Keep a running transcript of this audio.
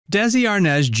Desi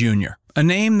Arnaz Jr., a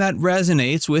name that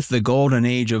resonates with the golden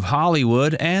age of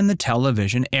Hollywood and the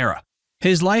television era.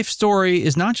 His life story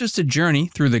is not just a journey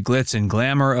through the glitz and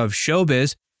glamour of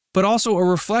showbiz, but also a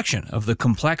reflection of the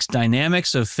complex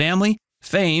dynamics of family,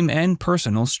 fame, and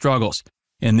personal struggles.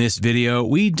 In this video,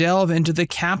 we delve into the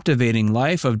captivating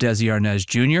life of Desi Arnaz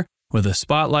Jr. with a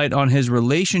spotlight on his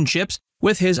relationships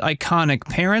with his iconic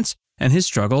parents and his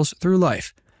struggles through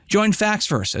life. Join Facts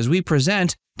First as we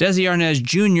present Desi Arnaz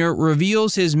Jr.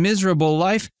 reveals his miserable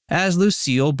life as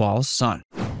Lucille Ball's son.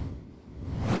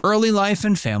 Early life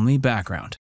and family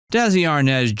background. Desi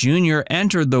Arnaz Jr.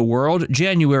 entered the world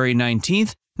January 19,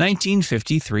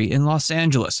 1953 in Los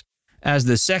Angeles, as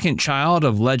the second child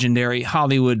of legendary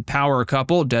Hollywood power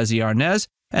couple Desi Arnaz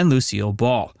and Lucille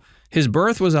Ball. His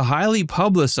birth was a highly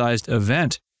publicized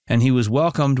event, and he was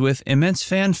welcomed with immense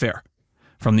fanfare.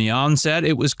 From the onset,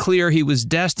 it was clear he was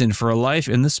destined for a life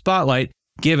in the spotlight,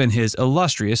 given his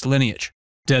illustrious lineage.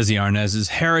 Desi Arnaz's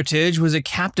heritage was a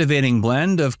captivating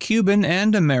blend of Cuban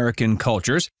and American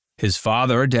cultures. His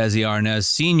father, Desi Arnaz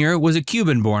Sr., was a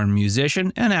Cuban-born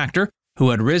musician and actor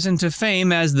who had risen to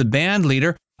fame as the band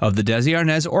leader of the Desi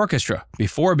Arnaz Orchestra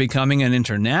before becoming an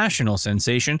international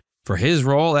sensation for his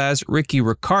role as Ricky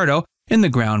Ricardo in the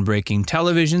groundbreaking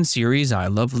television series I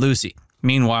Love Lucie.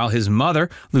 Meanwhile, his mother,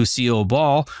 Lucille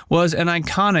Ball, was an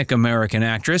iconic American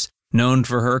actress known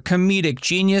for her comedic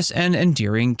genius and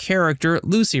endearing character,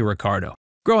 Lucie Ricardo.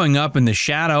 Growing up in the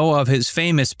shadow of his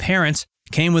famous parents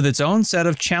came with its own set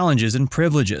of challenges and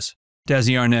privileges.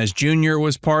 Desi Arnaz Jr.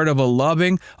 was part of a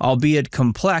loving, albeit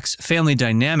complex, family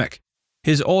dynamic.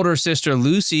 His older sister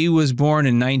Lucie was born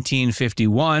in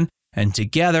 1951, and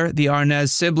together the Arnaz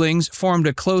siblings formed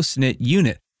a close-knit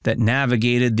unit that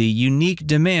navigated the unique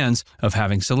demands of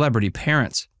having celebrity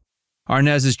parents.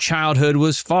 Arnaz's childhood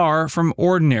was far from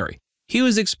ordinary. He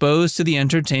was exposed to the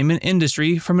entertainment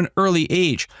industry from an early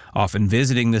age, often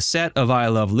visiting the set of I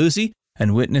Love Lucie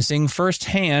and witnessing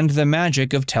firsthand the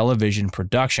magic of television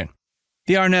production.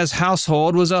 The Arnaz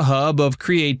household was a hub of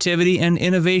creativity and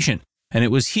innovation, and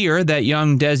it was here that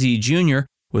young Desi Jr.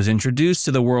 was introduced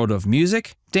to the world of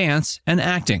music, dance, and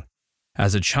acting.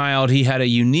 As a child, he had a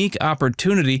unique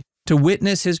opportunity to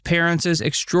witness his parents'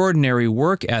 extraordinary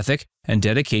work ethic and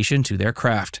dedication to their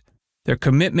craft. Their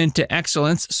commitment to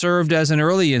excellence served as an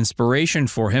early inspiration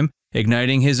for him,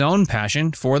 igniting his own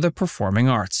passion for the performing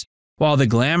arts. While the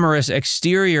glamorous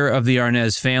exterior of the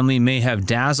Arnaz family may have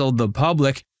dazzled the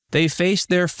public, they faced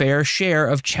their fair share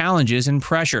of challenges and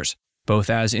pressures, both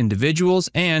as individuals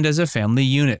and as a family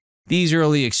unit. These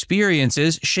early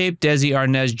experiences shaped Desi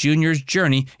Arnaz Jr.'s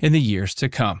journey in the years to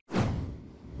come.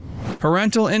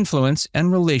 Parental influence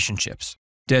and relationships.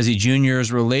 Desi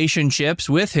Jr.'s relationships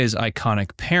with his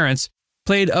iconic parents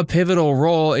played a pivotal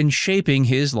role in shaping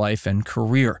his life and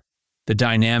career. The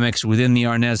dynamics within the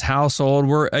Arnaz household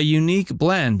were a unique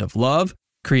blend of love,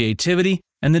 creativity,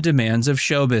 and the demands of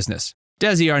show business.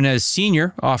 Desi Arnaz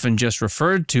Sr., often just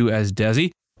referred to as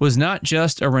Desi, was not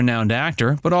just a renowned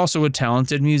actor, but also a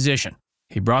talented musician.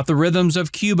 He brought the rhythms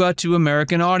of Cuba to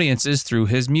American audiences through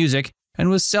his music and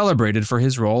was celebrated for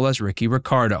his role as Ricky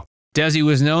Ricardo. Desi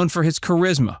was known for his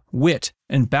charisma, wit,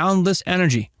 and boundless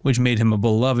energy, which made him a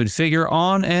beloved figure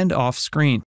on and off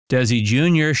screen. Desi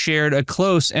Jr. shared a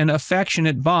close and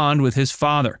affectionate bond with his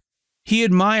father. He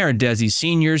admired Desi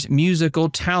Sr.'s musical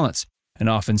talents and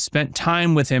often spent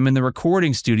time with him in the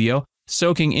recording studio,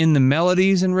 soaking in the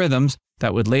melodies and rhythms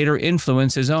that would later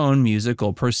influence his own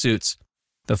musical pursuits.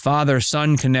 The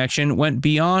father-son connection went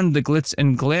beyond the glitz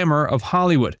and glamour of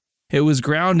Hollywood. It was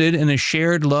grounded in a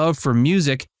shared love for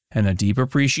music and a deep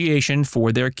appreciation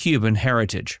for their Cuban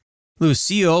heritage.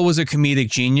 Lucille was a comedic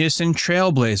genius and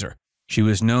trailblazer. She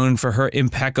was known for her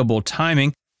impeccable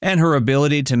timing and her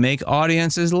ability to make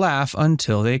audiences laugh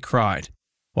until they cried.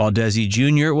 While Desi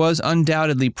Jr. was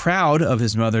undoubtedly proud of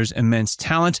his mother's immense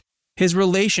talent, his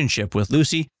relationship with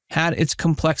Lucie had its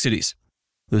complexities.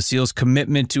 Lucille's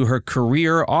commitment to her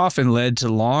career often led to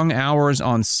long hours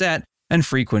on set and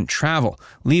frequent travel,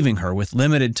 leaving her with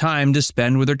limited time to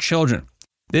spend with her children.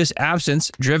 This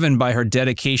absence, driven by her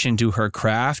dedication to her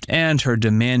craft and her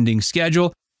demanding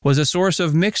schedule, was a source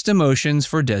of mixed emotions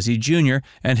for Desi Jr.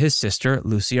 and his sister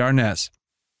Lucie Arnaz.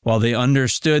 While they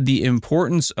understood the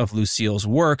importance of Lucille's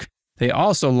work, they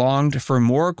also longed for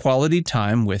more quality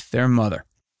time with their mother.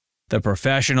 The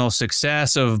professional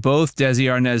success of both Desi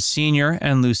Arnaz Sr.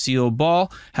 and Lucille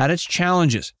Ball had its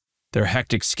challenges. Their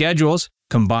hectic schedules,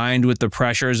 combined with the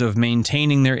pressures of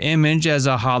maintaining their image as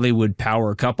a Hollywood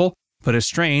power couple, put a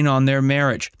strain on their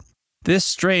marriage. This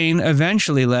strain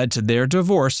eventually led to their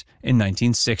divorce in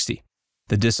 1960.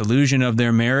 The dissolution of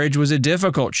their marriage was a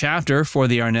difficult chapter for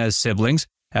the Arnaz siblings,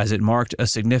 as it marked a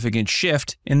significant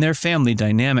shift in their family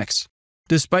dynamics.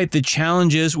 Despite the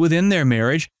challenges within their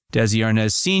marriage, Desi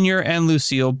Arnaz Sr. and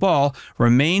Lucille Ball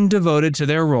remained devoted to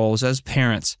their roles as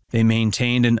parents. They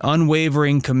maintained an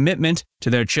unwavering commitment to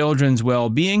their children's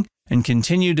well-being and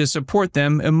continued to support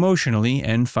them emotionally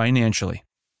and financially.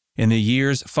 In the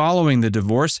years following the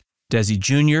divorce, Desi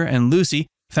Jr. and Lucie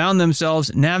found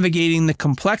themselves navigating the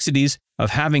complexities of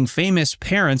having famous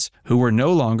parents who were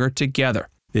no longer together.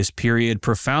 This period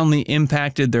profoundly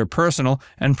impacted their personal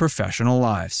and professional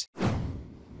lives.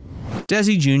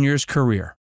 Desi Jr.'s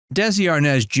career. Desi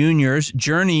Arnaz Jr.'s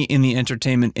journey in the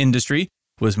entertainment industry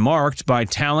was marked by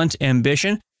talent,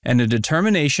 ambition, and a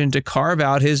determination to carve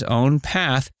out his own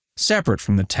path separate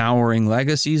from the towering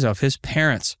legacies of his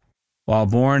parents. While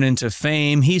born into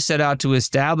fame, he set out to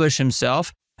establish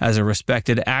himself as a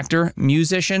respected actor,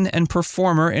 musician, and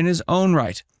performer in his own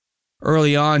right.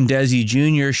 Early on, Desi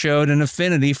Jr. showed an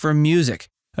affinity for music,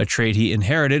 a trait he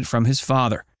inherited from his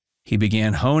father. He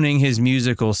began honing his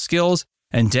musical skills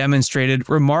and demonstrated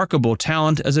remarkable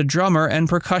talent as a drummer and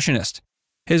percussionist.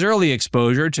 His early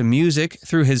exposure to music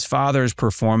through his father's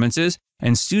performances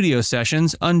and studio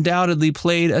sessions undoubtedly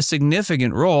played a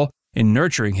significant role in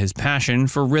nurturing his passion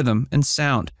for rhythm and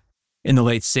sound. In the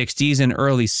late 60s and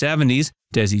early 70s,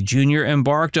 Desi Jr.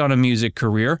 embarked on a music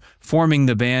career, forming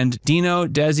the band Dino,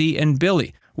 Desi, and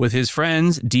Billy with his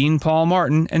friends Dean Paul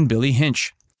Martin and Billy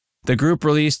Hinch. The group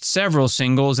released several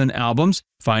singles and albums,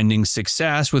 finding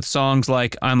success with songs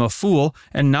like I'm a Fool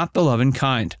and Not the Lovin'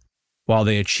 Kind. While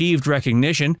they achieved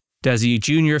recognition, Desi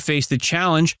Jr. faced the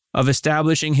challenge of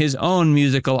establishing his own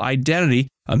musical identity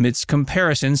amidst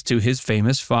comparisons to his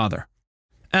famous father.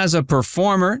 As a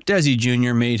performer, Desi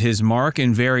Jr. made his mark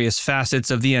in various facets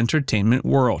of the entertainment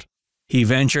world. He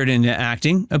ventured into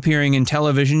acting, appearing in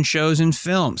television shows and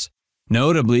films.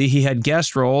 Notably, he had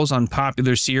guest roles on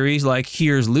popular series like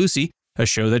Here's Lucie, a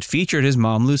show that featured his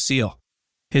mom Lucille.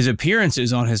 His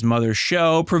appearances on his mother's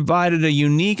show provided a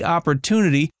unique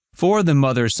opportunity for the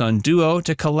mother-son duo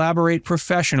to collaborate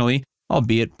professionally,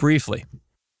 albeit briefly.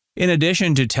 In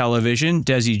addition to television,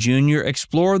 Desi Jr.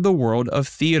 explored the world of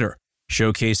theater,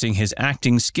 showcasing his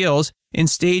acting skills in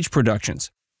stage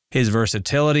productions. His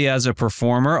versatility as a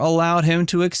performer allowed him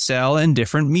to excel in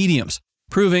different mediums,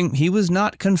 proving he was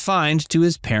not confined to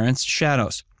his parents'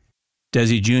 shadows.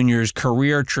 Desi Jr.'s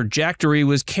career trajectory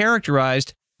was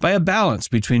characterized by a balance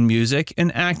between music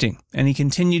and acting, and he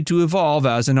continued to evolve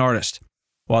as an artist.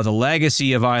 While the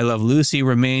legacy of I Love Lucie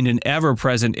remained an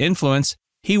ever-present influence,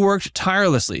 he worked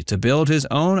tirelessly to build his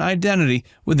own identity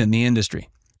within the industry.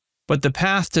 But the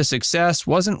path to success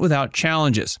wasn't without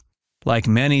challenges. Like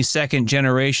many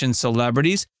second-generation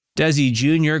celebrities, Desi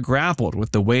Jr. grappled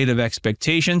with the weight of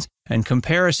expectations and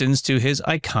comparisons to his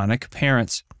iconic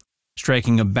parents.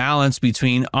 Striking a balance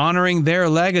between honoring their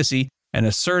legacy and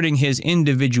asserting his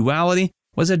individuality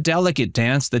was a delicate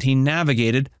dance that he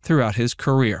navigated throughout his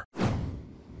career.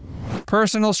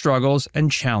 Personal struggles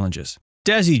and challenges.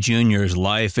 Desi Jr.'s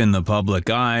life in the public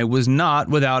eye was not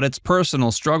without its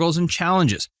personal struggles and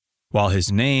challenges. While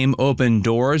his name opened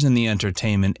doors in the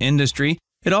entertainment industry,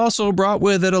 it also brought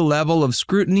with it a level of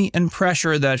scrutiny and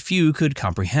pressure that few could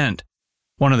comprehend.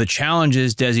 One of the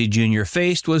challenges Desi Jr.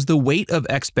 faced was the weight of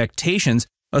expectations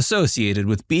associated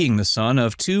with being the son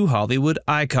of two Hollywood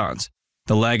icons.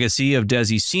 The legacy of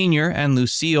Desi Sr. and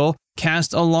Lucille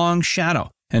cast a long shadow,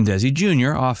 and Desi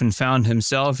Jr. often found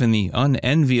himself in the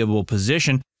unenviable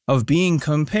position of being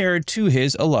compared to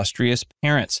his illustrious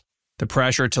parents. The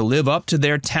pressure to live up to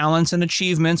their talents and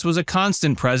achievements was a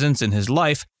constant presence in his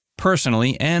life,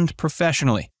 personally and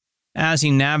professionally. As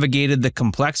he navigated the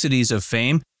complexities of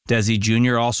fame, Desi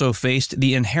Jr. also faced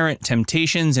the inherent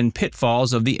temptations and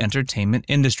pitfalls of the entertainment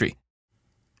industry.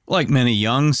 Like many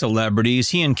young celebrities,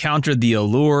 he encountered the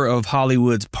allure of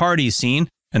Hollywood's party scene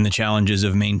and the challenges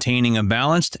of maintaining a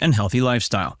balanced and healthy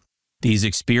lifestyle. These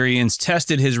experiences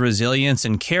tested his resilience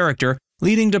and character,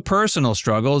 leading to personal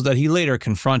struggles that he later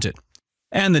confronted.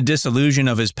 And the disillusion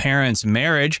of his parents'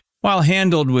 marriage, while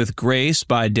handled with grace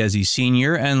by Desi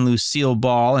Sr. and Lucille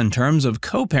Ball in terms of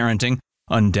co-parenting,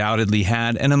 undoubtedly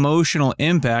had an emotional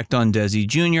impact on Desi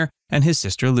Jr. and his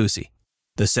sister Lucie.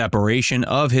 The separation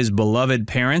of his beloved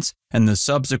parents and the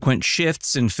subsequent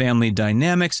shifts in family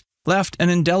dynamics left an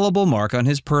indelible mark on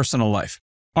his personal life.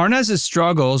 Arnaz's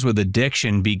struggles with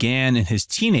addiction began in his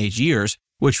teenage years,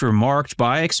 which were marked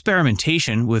by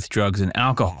experimentation with drugs and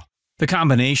alcohol. The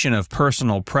combination of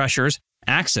personal pressures,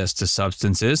 access to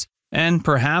substances, and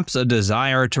perhaps a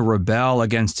desire to rebel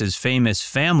against his famous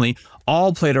family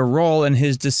all played a role in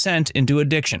his descent into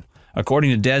addiction.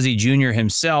 According to Desi Jr.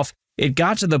 himself, It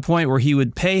got to the point where he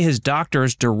would pay his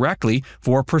doctors directly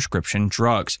for prescription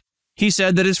drugs. He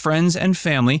said that his friends and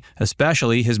family,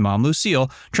 especially his mom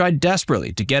Lucille, tried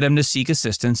desperately to get him to seek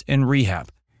assistance in rehab.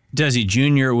 Desi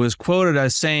Jr. was quoted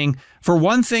as saying, "For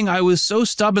one thing, I was so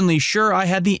stubbornly sure I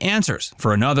had the answers.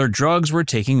 For another, drugs were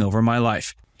taking over my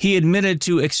life." He admitted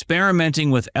to experimenting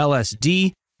with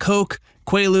LSD, coke,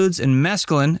 quaaludes, and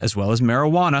mescaline, as well as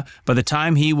marijuana, by the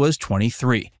time he was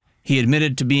 23. He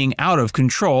admitted to being out of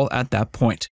control at that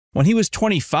point. When he was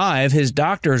 25, his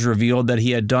doctors revealed that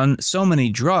he had done so many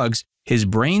drugs, his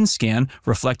brain scan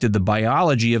reflected the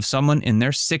biology of someone in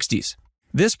their 60s.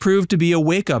 This proved to be a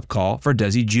wake-up call for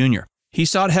Desi Jr. He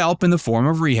sought help in the form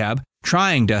of rehab,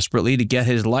 trying desperately to get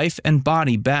his life and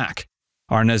body back.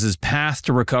 Arnaz's path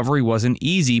to recovery wasn't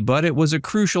easy, but it was a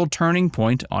crucial turning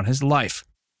point on his life.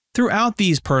 Throughout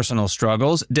these personal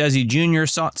struggles, Desi Jr.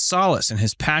 sought solace in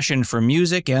his passion for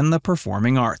music and the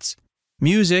performing arts.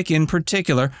 Music, in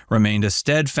particular, remained a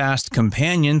steadfast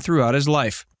companion throughout his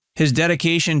life. His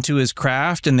dedication to his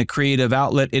craft and the creative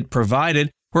outlet it provided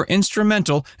were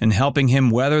instrumental in helping him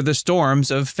weather the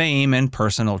storms of fame and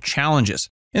personal challenges.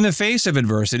 In the face of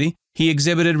adversity, he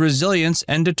exhibited resilience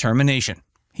and determination.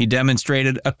 He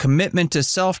demonstrated a commitment to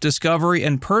self-discovery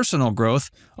and personal growth,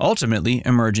 ultimately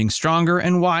emerging stronger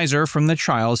and wiser from the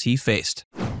trials he faced.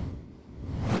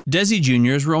 Desi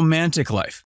Jr.'s romantic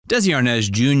life. Desi Arnaz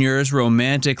Jr.'s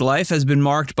romantic life has been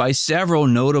marked by several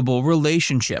notable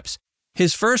relationships.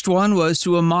 His first one was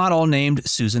to a model named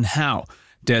Susan Howe.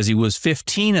 Desi was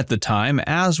 15 at the time,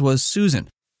 as was Susan.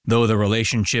 Though the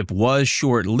relationship was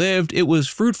short-lived, it was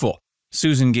fruitful.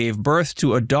 Susan gave birth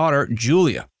to a daughter,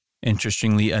 Julia.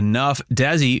 Interestingly enough,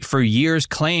 Desi for years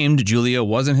claimed Julia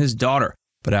wasn't his daughter,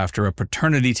 but after a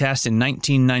paternity test in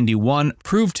 1991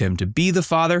 proved him to be the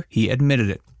father, he admitted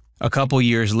it. A couple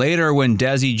years later, when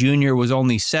Desi Jr. was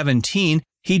only 17,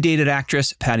 he dated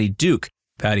actress Patty Duke.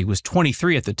 Patty was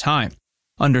 23 at the time.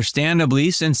 Understandably,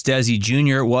 since Desi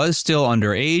Jr. was still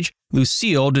underage,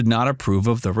 Lucille did not approve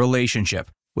of the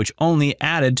relationship, which only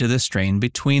added to the strain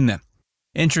between them.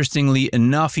 Interestingly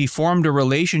enough, he formed a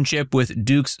relationship with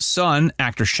Duke's son,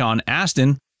 actor Sean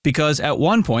Astin, because at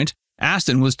one point,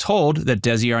 Astin was told that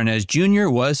Desi Arnaz Jr.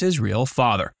 was his real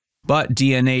father. But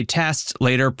DNA tests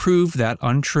later proved that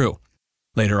untrue.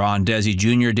 Later on, Desi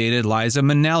Jr. dated Liza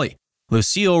Minnelli.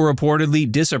 Lucille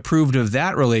reportedly disapproved of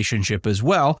that relationship as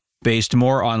well, based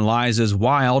more on Liza's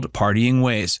wild, partying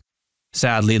ways.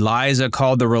 Sadly, Liza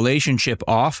called the relationship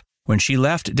off when she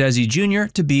left Desi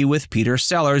Jr. to be with Peter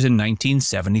Sellers in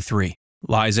 1973.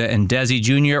 Liza and Desi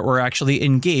Jr. were actually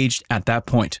engaged at that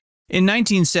point. In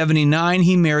 1979,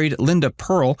 he married Linda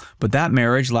Pearl, but that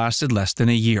marriage lasted less than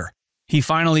a year. He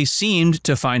finally seemed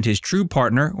to find his true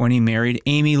partner when he married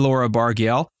Amy Laura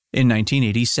Bargiel in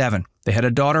 1987. They had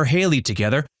a daughter, Haley,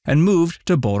 together and moved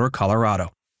to Boulder,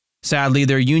 Colorado. Sadly,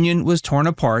 their union was torn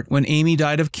apart when Amy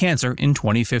died of cancer in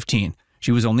 2015.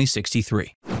 She was only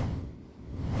 63.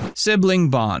 Sibling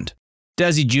bond.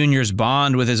 Desi Jr.'s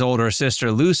bond with his older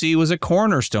sister Lucie was a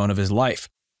cornerstone of his life.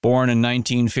 Born in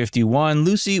 1951,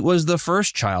 Lucie was the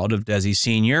first child of Desi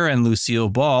Sr. and Lucille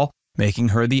Ball, making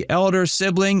her the elder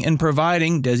sibling and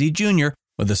providing Desi Jr.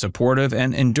 with a supportive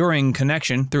and enduring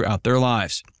connection throughout their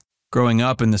lives. Growing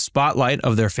up in the spotlight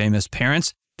of their famous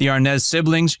parents, the Arnaz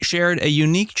siblings shared a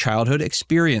unique childhood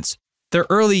experience. Their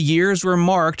early years were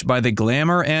marked by the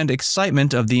glamour and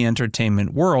excitement of the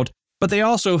entertainment world, but they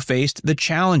also faced the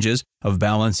challenges of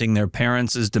balancing their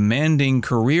parents' demanding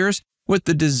careers with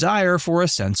the desire for a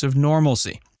sense of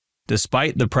normalcy.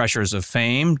 Despite the pressures of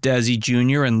fame, Desi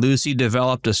Jr. and Lucie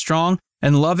developed a strong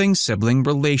and loving sibling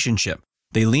relationship.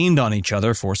 They leaned on each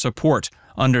other for support,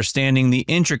 understanding the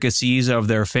intricacies of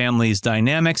their family's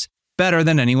dynamics better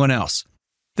than anyone else.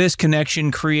 This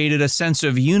connection created a sense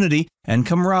of unity and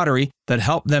camaraderie that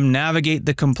helped them navigate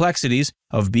the complexities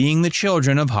of being the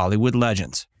children of Hollywood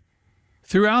legends.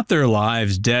 Throughout their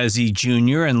lives, Desi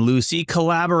Jr. and Lucie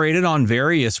collaborated on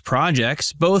various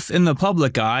projects, both in the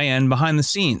public eye and behind the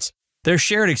scenes. Their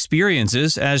shared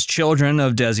experiences as children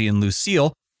of Desi and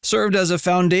Lucille served as a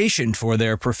foundation for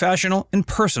their professional and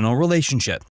personal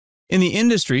relationship. In the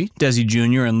industry, Desi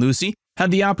Jr. and Lucie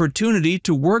had the opportunity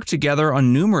to work together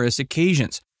on numerous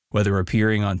occasions, whether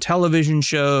appearing on television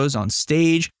shows, on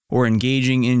stage, or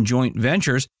engaging in joint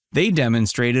ventures. They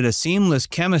demonstrated a seamless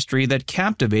chemistry that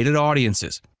captivated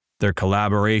audiences. Their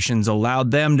collaborations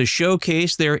allowed them to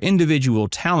showcase their individual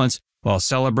talents while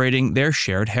celebrating their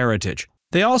shared heritage.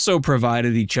 They also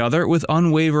provided each other with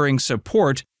unwavering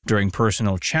support during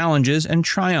personal challenges and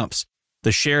triumphs.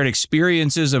 The shared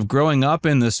experiences of growing up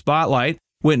in the spotlight,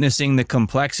 witnessing the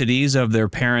complexities of their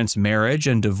parents' marriage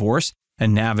and divorce,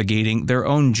 and navigating their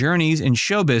own journeys in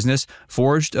show business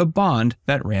forged a bond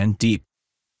that ran deep.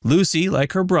 Lucie,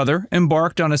 like her brother,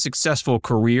 embarked on a successful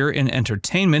career in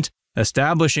entertainment,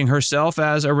 establishing herself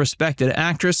as a respected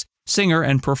actress, singer,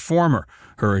 and performer.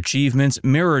 Her achievements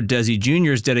mirrored Desi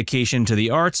Jr.'s dedication to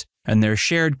the arts and their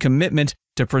shared commitment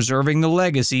to preserving the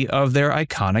legacy of their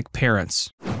iconic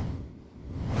parents.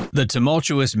 The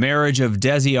tumultuous marriage of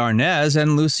Desi Arnaz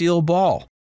and Lucille Ball.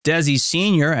 Desi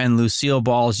Sr. and Lucille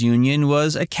Ball's union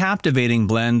was a captivating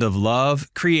blend of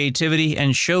love, creativity,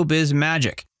 and showbiz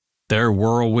magic. Their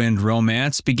whirlwind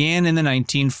romance began in the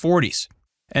 1940s,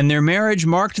 and their marriage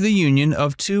marked the union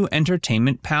of two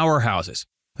entertainment powerhouses.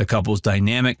 The couple's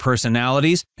dynamic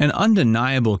personalities and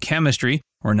undeniable chemistry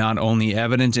were not only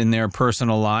evident in their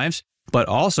personal lives, but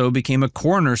also became a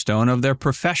cornerstone of their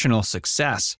professional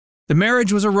success. The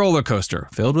marriage was a roller coaster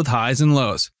filled with highs and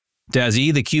lows.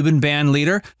 Desi, the Cuban band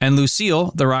leader, and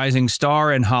Lucille, the rising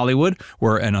star in Hollywood,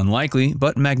 were an unlikely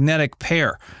but magnetic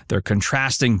pair. Their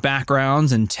contrasting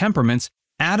backgrounds and temperaments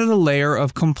added a layer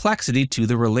of complexity to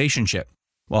the relationship.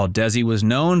 While Desi was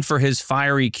known for his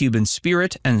fiery Cuban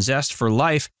spirit and zest for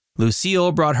life,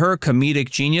 Lucille brought her comedic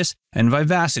genius and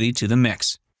vivacity to the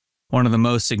mix. One of the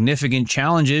most significant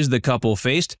challenges the couple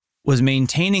faced was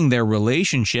maintaining their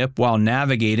relationship while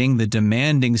navigating the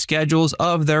demanding schedules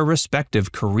of their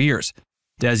respective careers.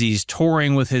 Desi's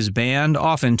touring with his band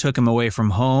often took him away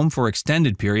from home for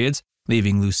extended periods,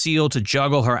 leaving Lucille to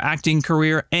juggle her acting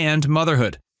career and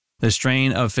motherhood. The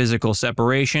strain of physical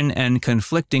separation and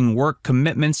conflicting work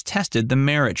commitments tested the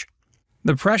marriage.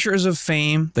 The pressures of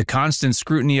fame, the constant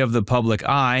scrutiny of the public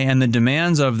eye, and the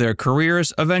demands of their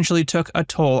careers eventually took a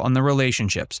toll on the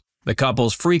relationships. The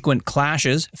couple's frequent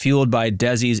clashes, fueled by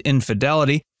Desi's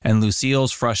infidelity and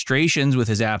Lucille's frustrations with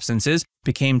his absences,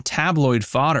 became tabloid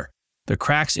fodder. The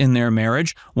cracks in their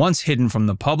marriage, once hidden from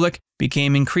the public,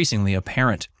 became increasingly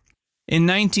apparent. In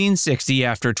 1960,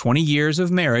 after 20 years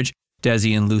of marriage,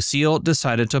 Desi and Lucille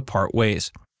decided to part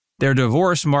ways. Their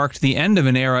divorce marked the end of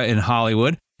an era in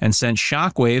Hollywood and sent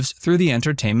shockwaves through the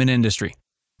entertainment industry.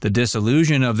 The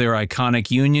disillusion of their iconic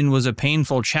union was a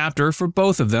painful chapter for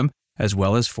both of them, as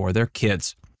well as for their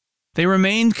kids. They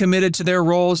remained committed to their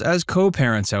roles as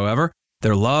co-parents, however.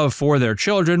 Their love for their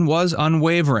children was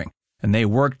unwavering, and they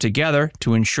worked together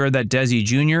to ensure that Desi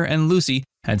Jr. and Lucie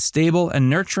had stable and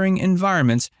nurturing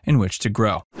environments in which to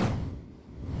grow.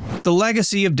 The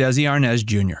legacy of Desi Arnaz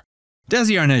Jr.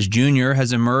 Desi Arnaz Jr.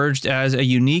 has emerged as a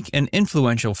unique and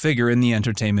influential figure in the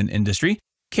entertainment industry,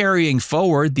 carrying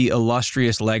forward the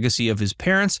illustrious legacy of his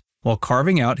parents while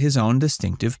carving out his own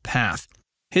distinctive path.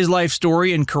 His life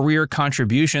story and career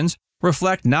contributions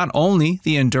reflect not only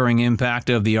the enduring impact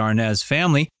of the Arnaz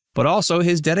family, but also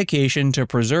his dedication to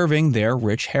preserving their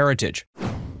rich heritage.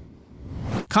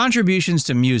 Contributions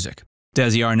to music.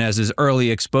 Desi Arnaz's early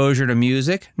exposure to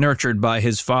music, nurtured by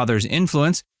his father's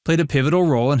influence, played a pivotal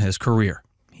role in his career.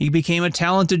 He became a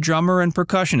talented drummer and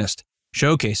percussionist,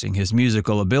 showcasing his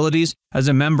musical abilities as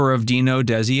a member of Dino,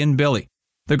 Desi, and Billy.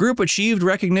 The group achieved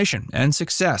recognition and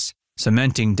success,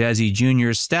 cementing Desi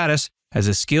Jr.'s status as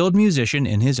a skilled musician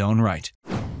in his own right.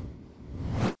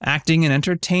 Acting and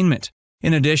entertainment.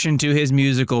 In addition to his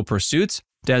musical pursuits,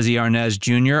 Desi Arnaz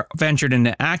Jr. ventured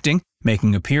into acting,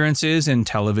 making appearances in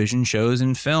television shows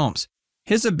and films.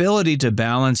 His ability to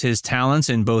balance his talents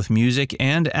in both music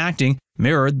and acting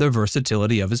mirrored the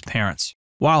versatility of his parents.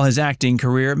 While his acting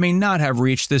career may not have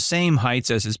reached the same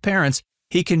heights as his parents,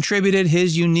 he contributed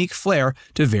his unique flair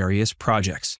to various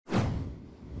projects.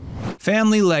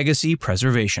 Family legacy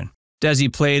preservation.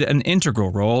 Desi played an integral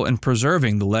role in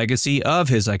preserving the legacy of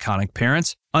his iconic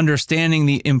parents, understanding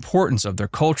the importance of their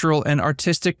cultural and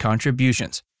artistic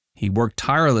contributions. He worked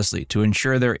tirelessly to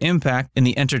ensure their impact in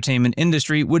the entertainment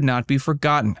industry would not be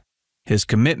forgotten. His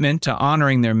commitment to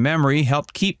honoring their memory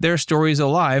helped keep their stories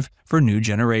alive for new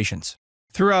generations.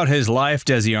 Throughout his life,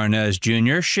 Desi Arnaz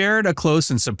Jr. shared a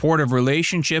close and supportive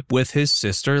relationship with his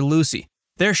sister Lucie.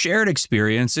 Their shared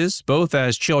experiences, both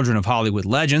as children of Hollywood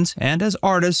legends and as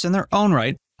artists in their own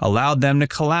right, allowed them to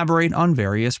collaborate on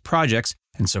various projects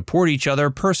and support each other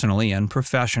personally and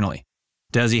professionally.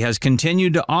 Desi has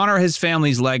continued to honor his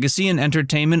family's legacy in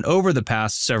entertainment over the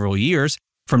past several years.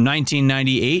 From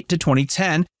 1998 to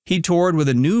 2010, he toured with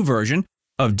a new version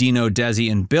of Dino,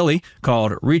 Desi, and Billy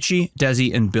called Richie,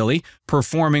 Desi, and Billy,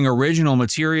 performing original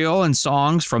material and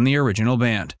songs from the original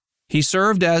band. He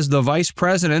served as the vice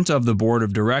president of the board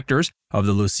of directors of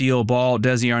the Lucille Ball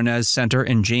Desi Arnaz Center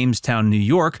in Jamestown, New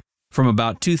York, from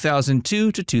about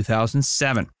 2002 to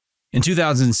 2007. In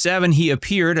 2007, he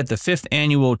appeared at the 5th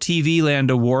Annual TV Land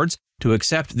Awards to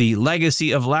accept the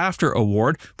Legacy of Laughter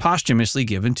Award posthumously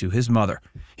given to his mother.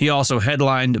 He also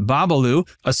headlined Babalu,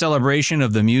 a celebration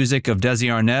of the music of Desi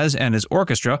Arnaz and his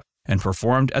orchestra, and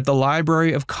performed at the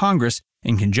Library of Congress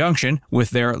in conjunction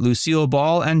with their Lucille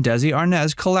Ball and Desi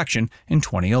Arnaz collection in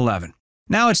 2011.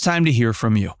 Now it's time to hear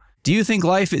from you. Do you think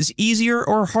life is easier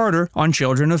or harder on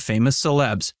children of famous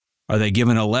celebs? Are they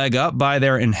given a leg up by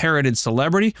their inherited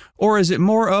celebrity, or is it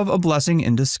more of a blessing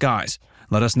in disguise?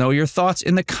 Let us know your thoughts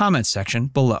in the comments section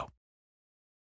below.